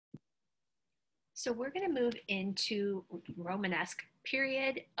So we're going to move into Romanesque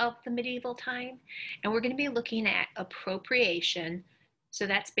period of the medieval time, and we're going to be looking at appropriation. So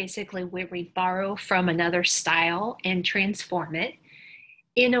that's basically where we borrow from another style and transform it.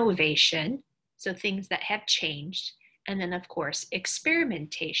 Innovation, so things that have changed. And then, of course,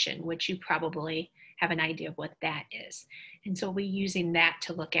 experimentation, which you probably have an idea of what that is. And so we're using that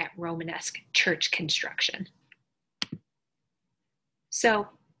to look at Romanesque church construction. So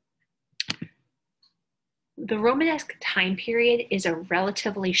the Romanesque time period is a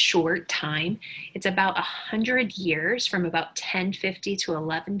relatively short time. It's about 100 years, from about 1050 to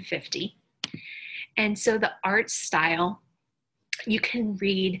 1150. And so the art style, you can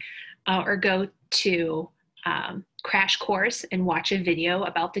read or go to Crash Course and watch a video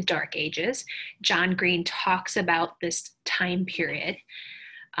about the Dark Ages. John Green talks about this time period.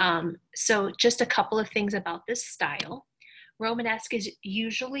 So just a couple of things about this style. Romanesque is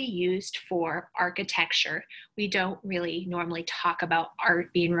usually used for architecture. We don't really normally talk about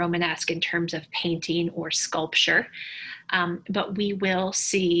art being Romanesque in terms of painting or sculpture, but we will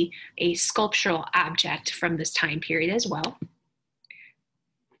see a sculptural object from this time period as well.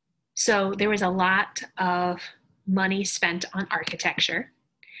 So there was a lot of money spent on architecture.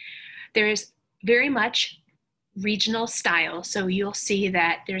 There is very much regional style. So you'll see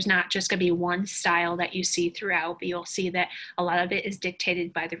that there's not just going to be one style that you see throughout, but you'll see that a lot of it is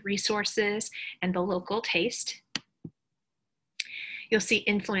dictated by the resources and the local taste. You'll see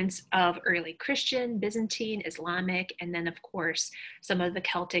influence of early Christian, Byzantine, Islamic, and then of course, some of the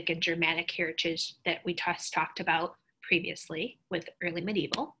Celtic and Germanic heritage that we just talked about previously with early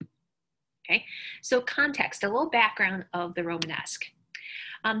medieval. Okay, so context, a little background of the Romanesque.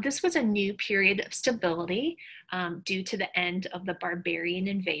 This was a new period of stability due to the end of the barbarian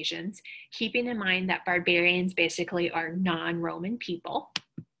invasions, keeping in mind that barbarians basically are non-Roman people.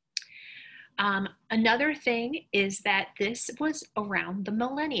 Another thing is that this was around the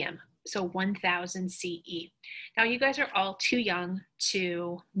millennium, so 1000 CE. Now you guys are all too young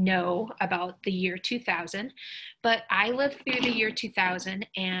to know about the year 2000, but I lived through the year 2000,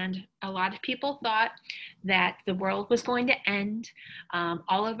 and a lot of people thought that the world was going to end.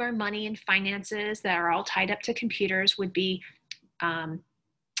 All of our money and finances that are all tied up to computers would be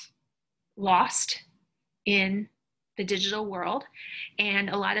lost in the digital world. And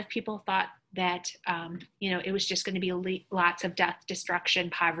a lot of people thought that it was just going to be lots of death, destruction,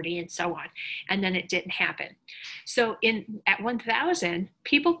 poverty, and so on. And then it didn't happen. So at 1000,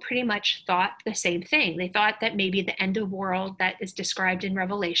 people pretty much thought the same thing. They thought that maybe the end of the world that is described in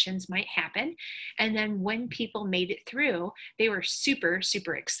Revelations might happen. And then when people made it through, they were super,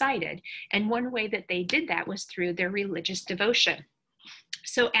 super excited. And one way that they did that was through their religious devotion.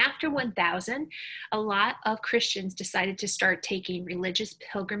 So after 1000, a lot of Christians decided to start taking religious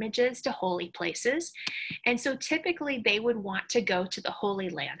pilgrimages to holy places. And so typically they would want to go to the Holy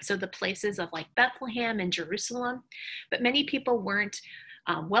Land, so the places of like Bethlehem and Jerusalem. But many people weren't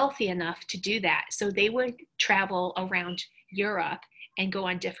wealthy enough to do that. So they would travel around Europe and go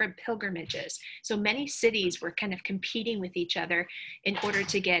on different pilgrimages. So many cities were kind of competing with each other in order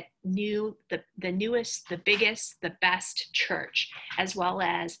to get the newest, the biggest, the best church, as well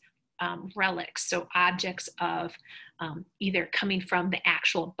as relics, so objects of either coming from the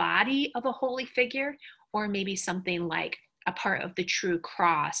actual body of a holy figure, or maybe something like a part of the true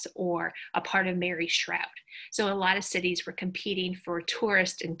cross or a part of Mary's shroud. So a lot of cities were competing for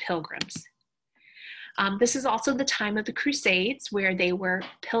tourists and pilgrims. This is also the time of the Crusades, where they were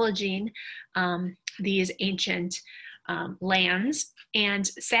pillaging these ancient lands. And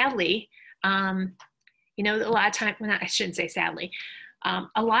sadly, a lot of times, I shouldn't say sadly,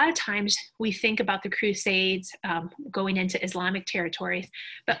 a lot of times we think about the Crusades going into Islamic territories,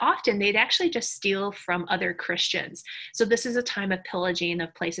 but often they'd actually just steal from other Christians. So this is a time of pillaging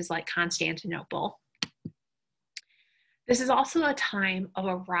of places like Constantinople. This is also a time of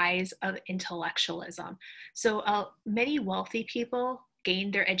a rise of intellectualism. So many wealthy people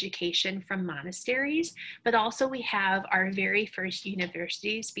gained their education from monasteries, but also we have our very first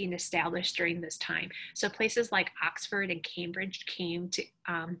universities being established during this time. So places like Oxford and Cambridge came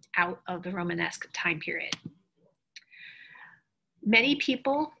out of the Romanesque time period. Many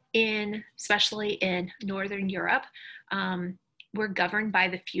people especially in Northern Europe, were governed by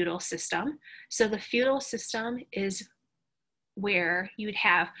the feudal system. So the feudal system is where you would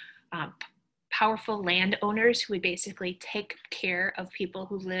have powerful landowners who would basically take care of people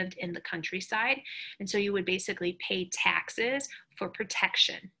who lived in the countryside. And so you would basically pay taxes for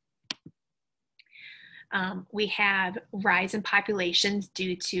protection. We have rise in populations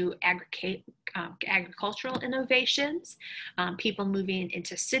due to agricultural innovations, people moving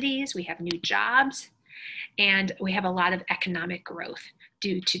into cities, we have new jobs, and we have a lot of economic growth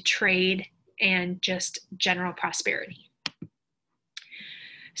due to trade and just general prosperity.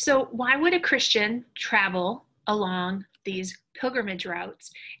 So why would a Christian travel along these pilgrimage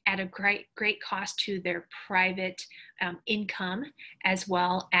routes at a great cost to their private income as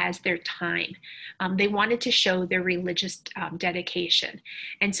well as their time? They wanted to show their religious dedication.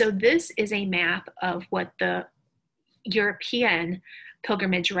 And so this is a map of what the European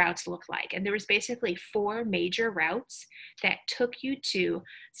pilgrimage routes look like. And there was basically 4 major routes that took you to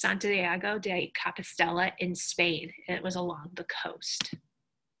Santiago de Compostela in Spain. And it was along the coast.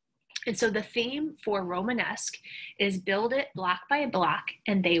 And so the theme for Romanesque is build it block by block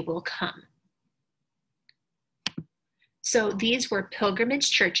and they will come. So these were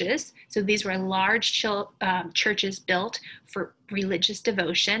pilgrimage churches. So these were large churches built for religious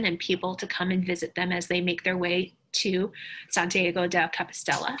devotion and people to come and visit them as they make their way to Santiago de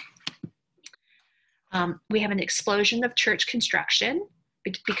Compostela. We have an explosion of church construction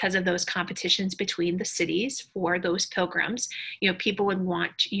because of those competitions between the cities for those pilgrims. You know, people would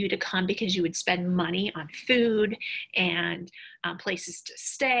want you to come because you would spend money on food and places to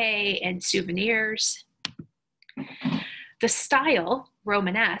stay and souvenirs. The style,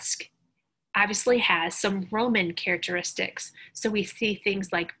 Romanesque, obviously has some Roman characteristics. So we see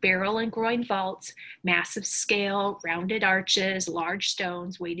things like barrel and groin vaults, massive scale, rounded arches, large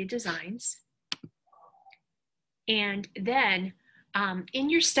stones, weighted designs. And then in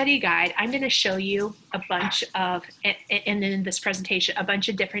your study guide, I'm going to show you a bunch of, and in this presentation, a bunch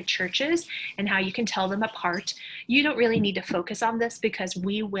of different churches and how you can tell them apart. You don't really need to focus on this because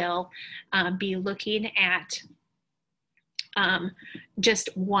we will be looking at just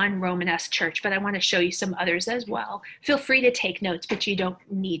one Romanesque church, but I want to show you some others as well. Feel free to take notes, but you don't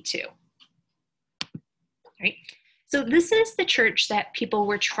need to. All right. So this is the church that people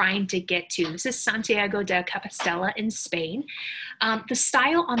were trying to get to. This is Santiago de Compostela in Spain. The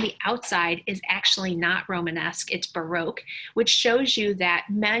style on the outside is actually not Romanesque, it's Baroque, which shows you that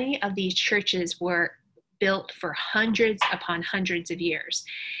many of these churches were built for hundreds upon hundreds of years.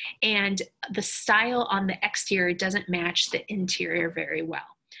 And the style on the exterior doesn't match the interior very well.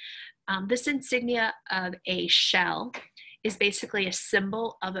 This insignia of a shell is basically a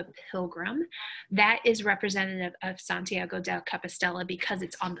symbol of a pilgrim. That is representative of Santiago de Compostela because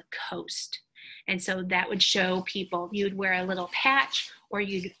it's on the coast. And so that would show people, you'd wear a little patch or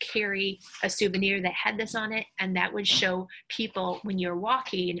you'd carry a souvenir that had this on it, and that would show people when you're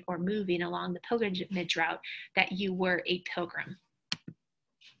walking or moving along the pilgrimage route that you were a pilgrim.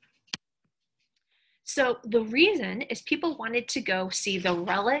 So the reason is people wanted to go see the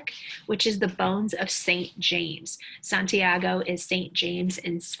relic, which is the bones of Saint James. Santiago is Saint James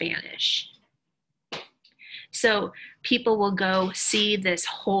in Spanish. So people will go see this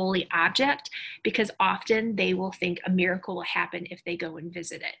holy object because often they will think a miracle will happen if they go and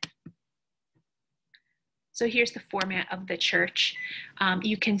visit it. So here's the format of the church.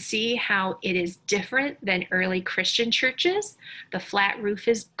 You can see how it is different than early Christian churches. The flat roof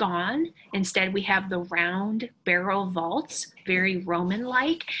is gone. Instead, we have the round barrel vaults, very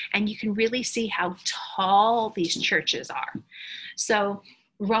Roman-like, and you can really see how tall these churches are. So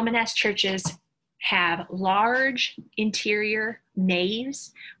Romanesque churches have large interior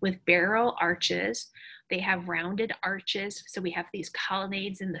naves with barrel arches. They have rounded arches, so we have these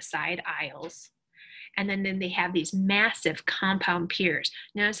colonnades in the side aisles. And then they have these massive compound piers.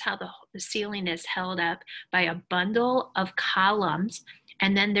 Notice how the ceiling is held up by a bundle of columns.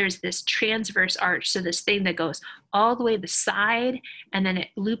 And then there's this transverse arch. So this thing that goes all the way to the side, and then it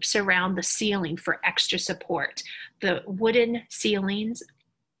loops around the ceiling for extra support. The wooden ceilings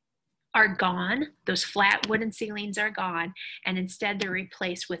are gone. Those flat wooden ceilings are gone. And instead they're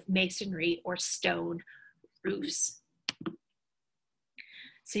replaced with masonry or stone roofs.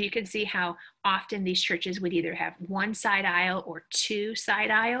 So you can see how often these churches would either have one side aisle or two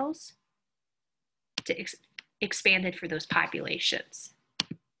side aisles to expanded for those populations.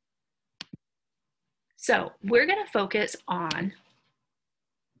 So we're going to focus on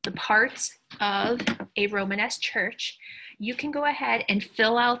the parts of a Romanesque church. You can go ahead and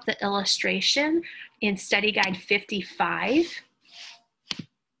fill out the illustration in Study Guide 55.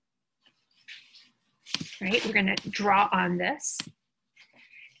 Right, we're going to draw on this.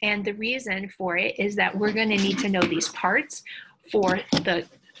 And the reason for it is that we're going to need to know these parts for the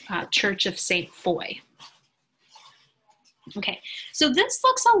Church of St. Foy. Okay, so this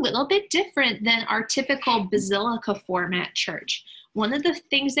looks a little bit different than our typical basilica format church. one of the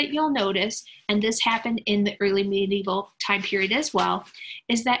things that you'll notice, and this happened in the early medieval time period as well,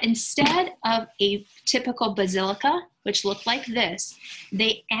 is that instead of a typical basilica, which looked like this,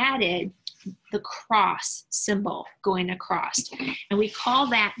 they added the cross symbol going across. And we call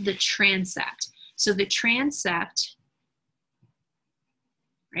that the transept. So the transept,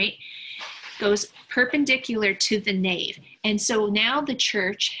 right, goes perpendicular to the nave. And so now the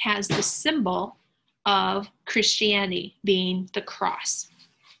church has the symbol of Christianity being the cross.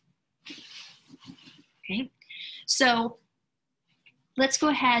 Okay, so let's go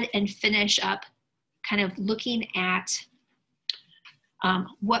ahead and finish up kind of looking at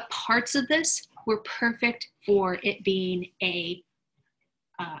what parts of this were perfect for it being a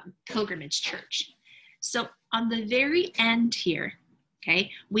pilgrimage church. So on the very end here,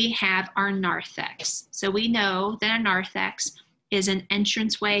 okay, we have our narthex. So we know that a narthex is an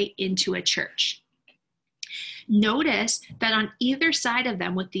entranceway into a church. Notice that on either side of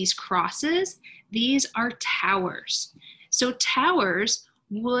them with these crosses, these are towers. So towers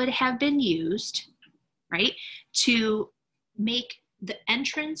would have been used, right, to make the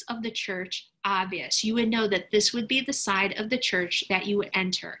entrance of the church obvious. You would know that this would be the side of the church that you would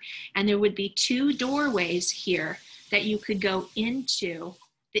enter. And there would be two doorways here that you could go into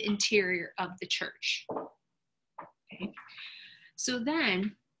the interior of the church. Okay. So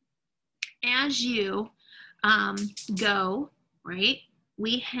then, as you go, right,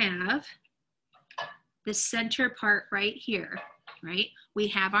 we have the center part right here, right? We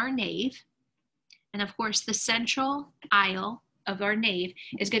have our nave. And of course, the central aisle of our nave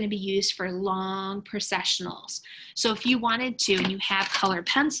is going to be used for long processionals. So if you wanted to, and you have colored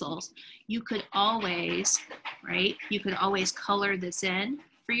pencils, you could always, right, you could always color this in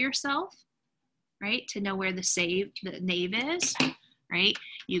for yourself, right, to know where the nave is, right?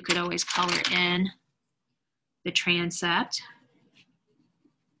 You could always color in the transept,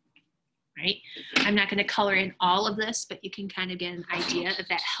 right? I'm not going to color in all of this, but you can kind of get an idea if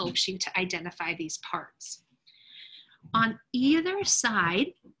that helps you to identify these parts. On either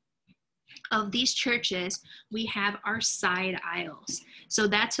side of these churches, we have our side aisles. So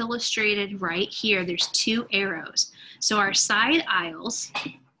that's illustrated right here. There's two arrows. So our side aisles,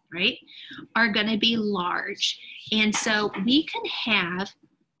 right, are going to be large. And so we can have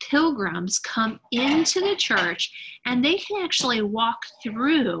pilgrims come into the church and they can actually walk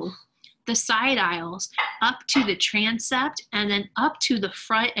through the side aisles up to the transept and then up to the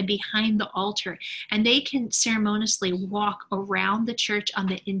front and behind the altar. And they can ceremoniously walk around the church on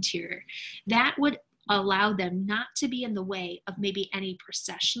the interior. That would allow them not to be in the way of maybe any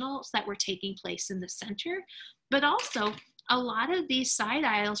processionals that were taking place in the center, but also a lot of these side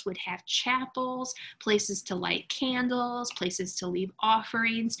aisles would have chapels, places to light candles, places to leave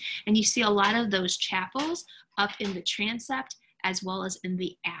offerings. And you see a lot of those chapels up in the transept as well as in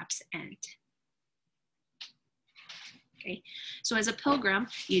the apse end. Okay, so as a pilgrim,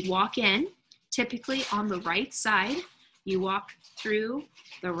 you'd walk in, typically on the right side, you walk through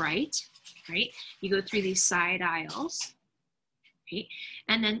the right? You go through these side aisles, right?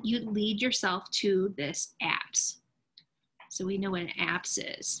 And then you lead yourself to this apse. So we know what an apse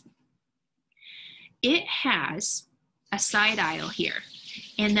is. It has a side aisle here,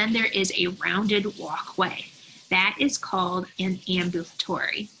 and then there is a rounded walkway. That is called an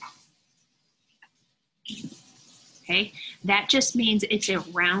ambulatory. Okay, that just means it's a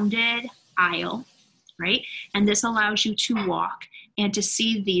rounded aisle, right? And this allows you to walk and to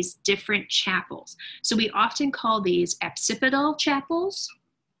see these different chapels. So we often call these occipital chapels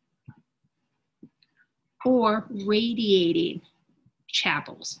or radiating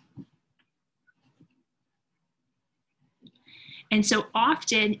chapels. And so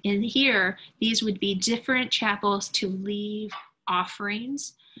often in here, these would be different chapels to leave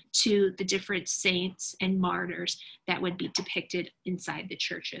offerings to the different saints and martyrs that would be depicted inside the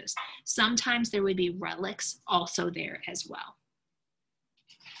churches. Sometimes there would be relics also there as well.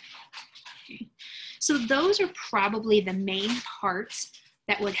 Okay. So those are probably the main parts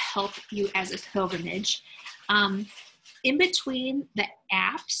that would help you as a pilgrimage. In between the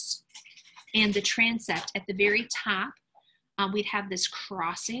apse and the transept at the very top, we'd have this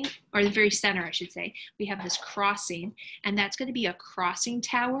crossing, or the very center, I should say. We have this crossing, and that's going to be a crossing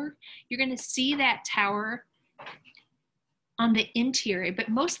tower. You're going to see that tower on the interior, but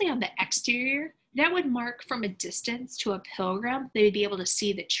mostly on the exterior. That would mark from a distance to a pilgrim. They would be able to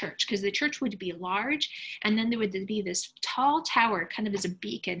see the church because the church would be large, and then there would be this tall tower kind of as a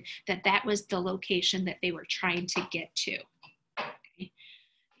beacon that was the location that they were trying to get to. Okay.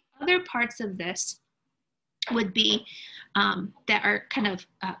 Other parts of this would be that are kind of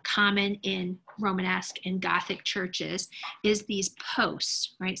common in Romanesque and Gothic churches is these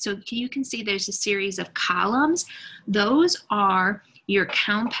posts, right? So you can see there's a series of columns. Those are your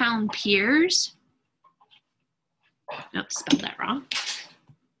compound piers. Oops, spelled that wrong.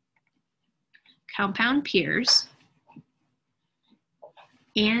 Compound piers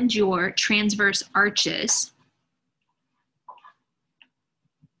and your transverse arches.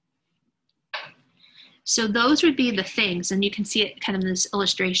 So those would be the things, and you can see it kind of in this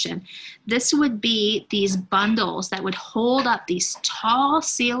illustration. This would be these bundles that would hold up these tall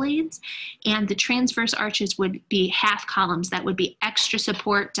ceilings, and the transverse arches would be half columns that would be extra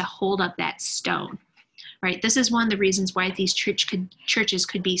support to hold up that stone, right? This is one of the reasons why these churches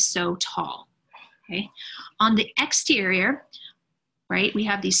could be so tall, okay? On the exterior, right, we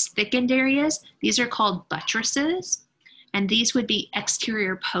have these thickened areas. These are called buttresses. And these would be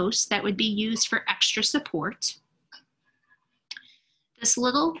exterior posts that would be used for extra support. This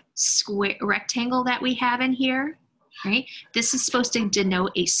little square rectangle that we have in here, right? This is supposed to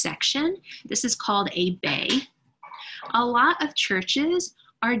denote a section. This is called a bay. A lot of churches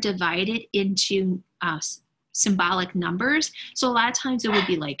are divided into symbolic numbers. So a lot of times it would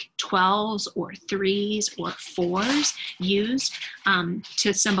be like 12s or 3s or 4s used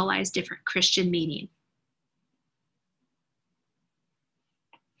to symbolize different Christian meaning.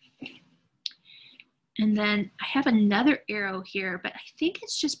 And then I have another arrow here, but I think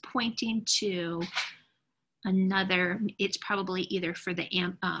it's just pointing to another, it's probably either for the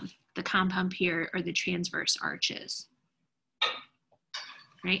compound pier or the transverse arches,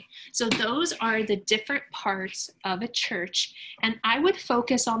 right? So those are the different parts of a church, and I would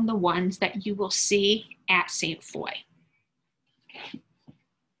focus on the ones that you will see at St. Foy.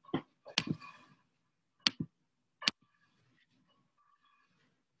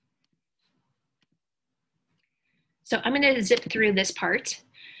 So I'm going to zip through this part.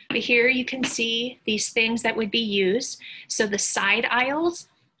 But here you can see these things that would be used. So the side aisles,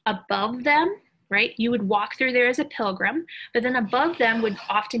 above them, right, you would walk through there as a pilgrim, but then above them would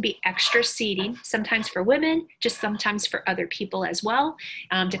often be extra seating, sometimes for women, just sometimes for other people as well,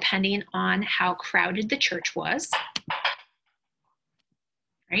 depending on how crowded the church was,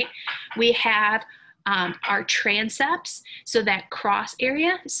 right? We have our transepts, so that cross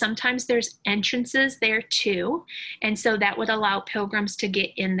area, sometimes there's entrances there too, and so that would allow pilgrims to get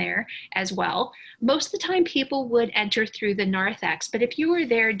in there as well. Most of the time people would enter through the narthex, but if you were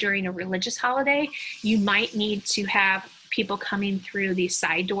there during a religious holiday, you might need to have people coming through these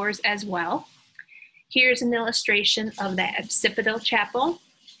side doors as well. Here's an illustration of the occipital chapel.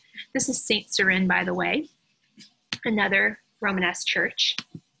 This is St. Cyrin, by the way, another Romanesque church,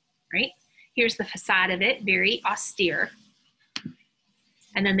 right? Here's the facade of it, very austere.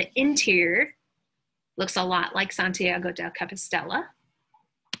 And then the interior looks a lot like Santiago del Compostela.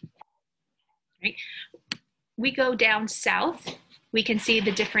 Right? We go down south, we can see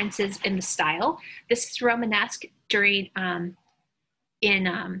the differences in the style. This is Romanesque during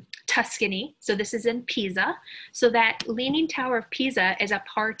in Tuscany. So this is in Pisa. So that Leaning Tower of Pisa is a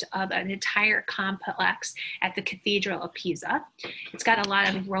part of an entire complex at the Cathedral of Pisa. It's got a lot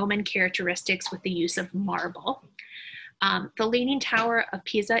of Roman characteristics with the use of marble. The Leaning Tower of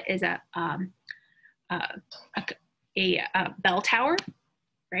Pisa is a bell tower,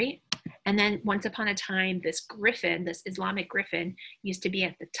 right? And then once upon a time, this griffin, this Islamic griffin, used to be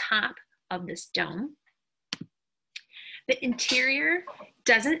at the top of this dome. The interior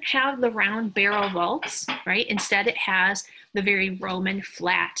doesn't have the round barrel vaults, right? Instead, it has the very Roman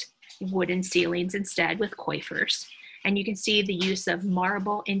flat wooden ceilings instead with coifers. And you can see the use of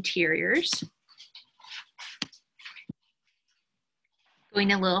marble interiors.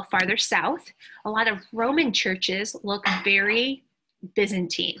 Going a little farther south, a lot of Roman churches look very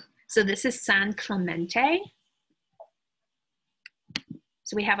Byzantine. So this is San Clemente.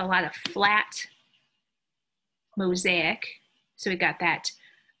 So we have a lot of flat mosaic. So we got that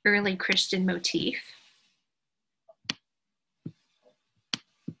early Christian motif.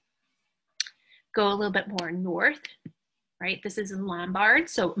 Go a little bit more north, right? This is in Lombard.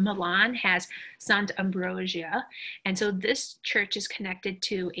 So Milan has Sant'Ambrosia. And so this church is connected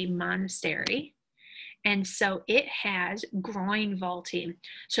to a monastery. And so it has groin vaulting.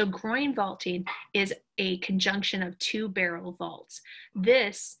 So groin vaulting is a conjunction of two barrel vaults.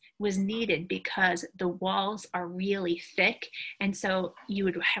 This was needed because the walls are really thick, and so you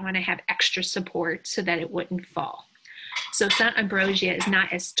would want to have extra support so that it wouldn't fall. So Sant'Ambrosia is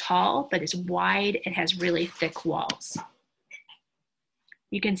not as tall, but it's wide. It has really thick walls.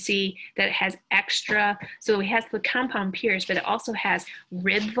 You can see that it has extra, so it has the compound piers, but it also has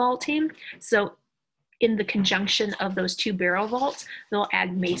rib vaulting. So in the conjunction of those two barrel vaults, they'll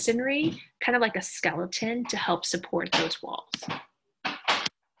add masonry, kind of like a skeleton, to help support those walls.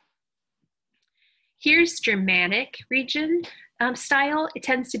 Here's Germanic region style. It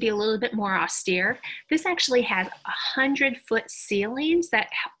tends to be a little bit more austere. This actually has 100-foot ceilings that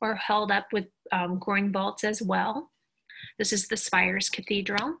are held up with groin vaults as well. This is the Spires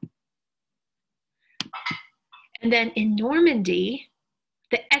Cathedral. And then in Normandy,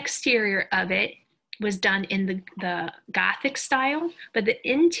 the exterior of it was done in the Gothic style, but the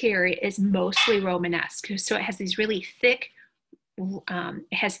interior is mostly Romanesque. So it has these really thick,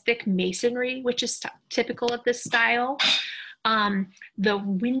 it has thick masonry, which is typical of this style. The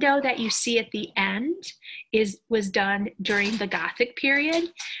window that you see at the end was done during the Gothic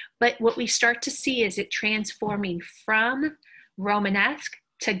period, but what we start to see is it transforming from Romanesque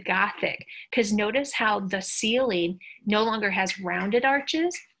to Gothic, because notice how the ceiling no longer has rounded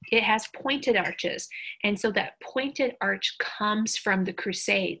arches, it has pointed arches. And so that pointed arch comes from the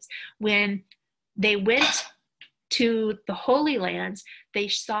Crusades. When they went to the Holy Lands, they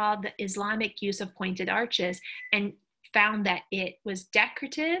saw the Islamic use of pointed arches and found that it was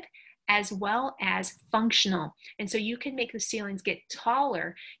decorative as well as functional. And so you can make the ceilings get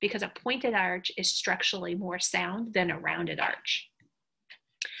taller because a pointed arch is structurally more sound than a rounded arch.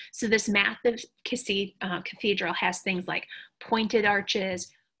 So this massive cathedral has things like pointed arches,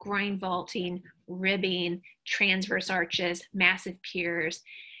 groin vaulting, ribbing, transverse arches, massive piers,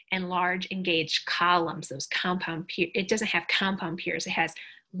 and large engaged columns, those compound piers. It doesn't have compound piers, it has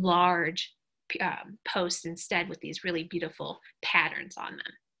large posts instead with these really beautiful patterns on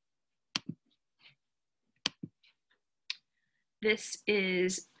them. This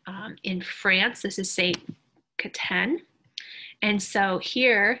is in France. This is Saint Caten. And so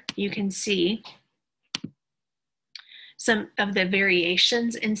here you can see some of the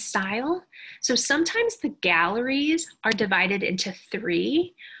variations in style. So sometimes the galleries are divided into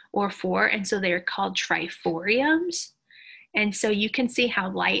 3 or 4, and so they're called triforiums. And so you can see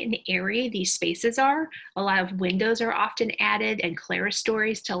how light and airy these spaces are. A lot of windows are often added and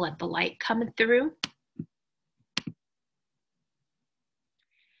clerestories to let the light come through.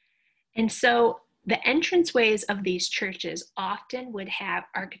 And so the entranceways of these churches often would have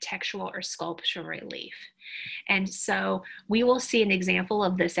architectural or sculptural relief. And so we will see an example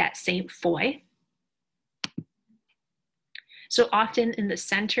of this at St. Foy. So often in the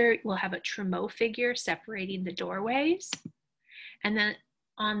center, we'll have a Tremeau figure separating the doorways. And then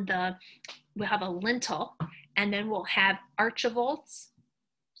we'll have a lintel, and then we'll have archivolts.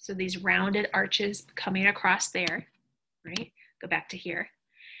 So these rounded arches coming across there, right? Go back to here.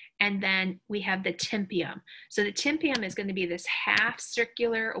 And then we have the tympium. So the tympium is going to be this half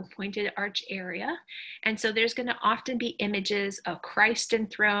circular or pointed arch area. And so there's going to often be images of Christ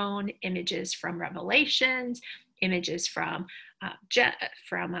enthroned, images from Revelations, images from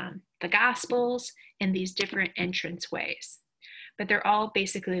the Gospels in these different entranceways. But they're all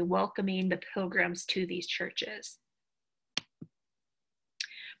basically welcoming the pilgrims to these churches.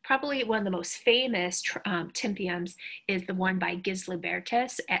 Probably one of the most famous tympiums is the one by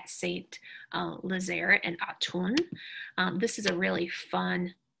Gislibertus at Saint Lazare in Autun. This is a really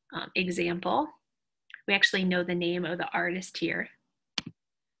fun example. We actually know the name of the artist here.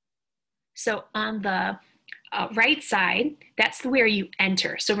 So on the right side, that's where you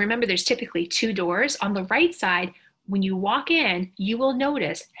enter. So remember, there's typically 2 doors. On the right side, when you walk in, you will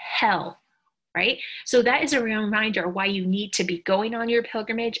notice hell. Right? So that is a reminder why you need to be going on your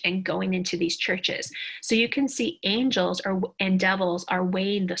pilgrimage and going into these churches. So you can see angels and devils are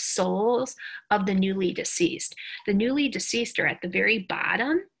weighing the souls of the newly deceased. The newly deceased are at the very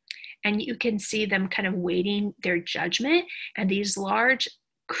bottom, and you can see them kind of waiting their judgment. And these large,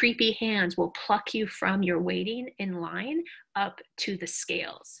 creepy hands will pluck you from your waiting in line up to the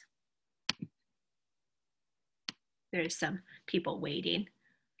scales. There's some people waiting.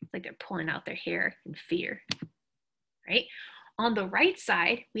 It's like they're pulling out their hair in fear, right? On the right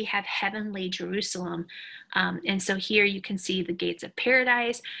side, we have heavenly Jerusalem. And so here you can see the gates of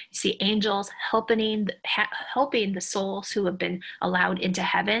paradise. You see angels helping the souls who have been allowed into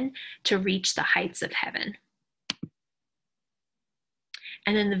heaven to reach the heights of heaven.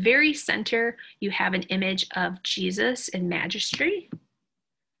 And in the very center, you have an image of Jesus in majesty,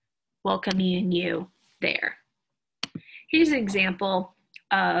 welcoming you there. Here's an example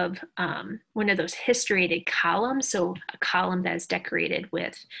of one of those historated columns, so a column that is decorated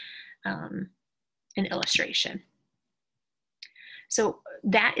with an illustration. So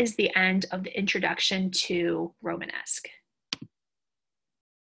that is the end of the introduction to Romanesque.